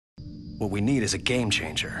What we need is a game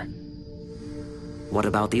changer. What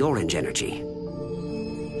about the orange energy?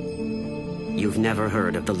 You've never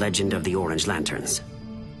heard of the legend of the Orange Lanterns?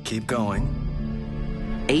 Keep going.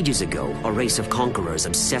 Ages ago, a race of conquerors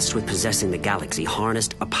obsessed with possessing the galaxy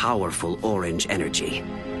harnessed a powerful orange energy.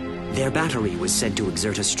 Their battery was said to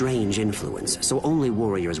exert a strange influence, so only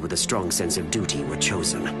warriors with a strong sense of duty were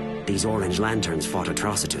chosen. These Orange Lanterns fought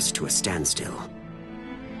Atrocitus to a standstill.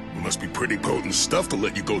 Must be pretty potent stuff to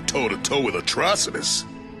let you go toe-to-toe with Atrocitus.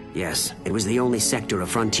 Yes, it was the only sector of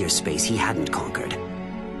frontier space he hadn't conquered.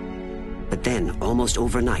 But then, almost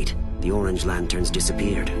overnight, the Orange Lanterns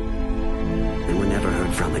disappeared, and were never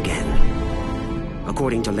heard from again.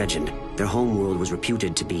 According to legend, their homeworld was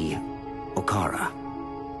reputed to be Okara.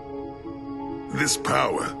 This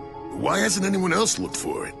power, why hasn't anyone else looked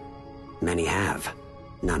for it? Many have,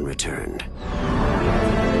 none returned.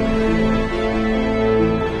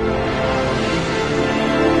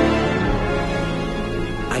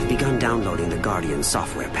 I've begun downloading the Guardian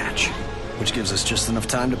software patch. Which gives us just enough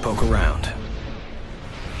time to poke around.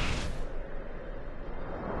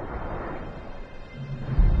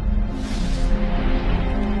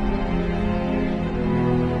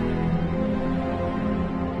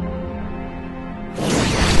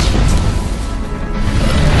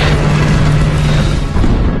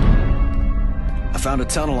 I found a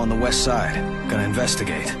tunnel on the west side. Gonna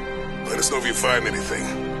investigate. Let us know if you find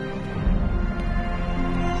anything.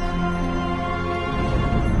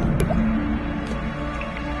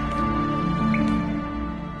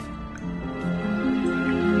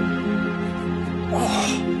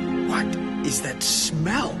 Is that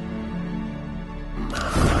smell?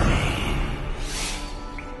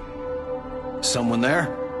 Someone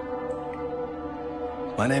there?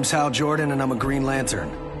 My name's Hal Jordan and I'm a Green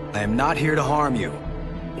Lantern. I am not here to harm you.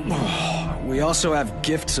 We also have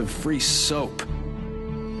gifts of free soap.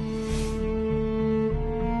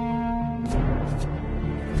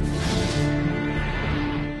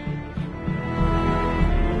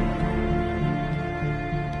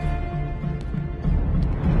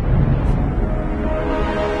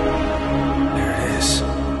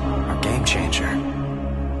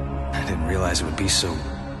 It would be so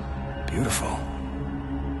beautiful.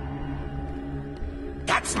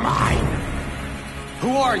 That's mine! Who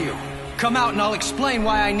are you? Come out and I'll explain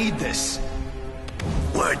why I need this.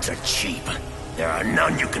 Words are cheap. There are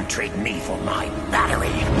none you can trade me for my battery.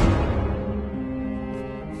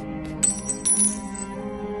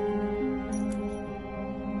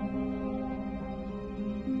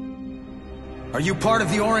 Are you part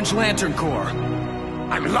of the Orange Lantern Corps?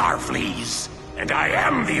 I'm Larfleeze. And I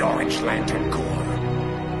am the Orange Lantern Corps.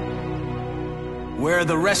 Where are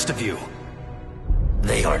the rest of you?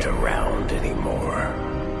 They aren't around anymore.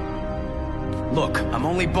 Look, I'm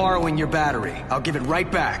only borrowing your battery. I'll give it right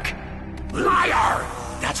back. Liar!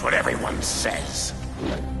 That's what everyone says.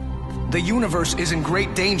 The universe is in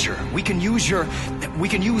great danger. We can use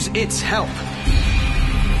its help.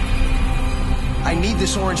 I need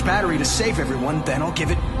this orange battery to save everyone, then I'll give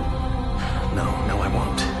it... No, I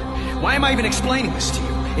won't. Why am I even explaining this to you?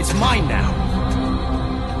 It's mine now.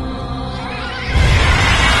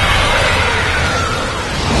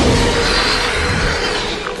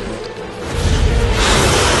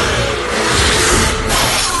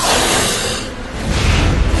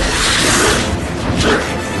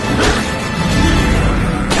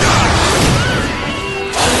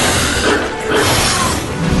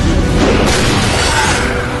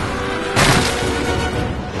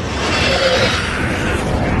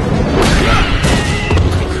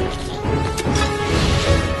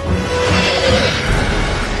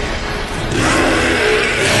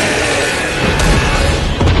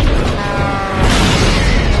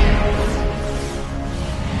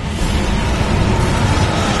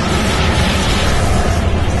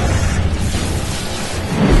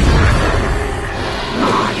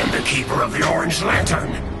 Keeper of the Orange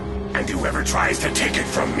Lantern, and whoever tries to take it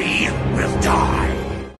from me will die.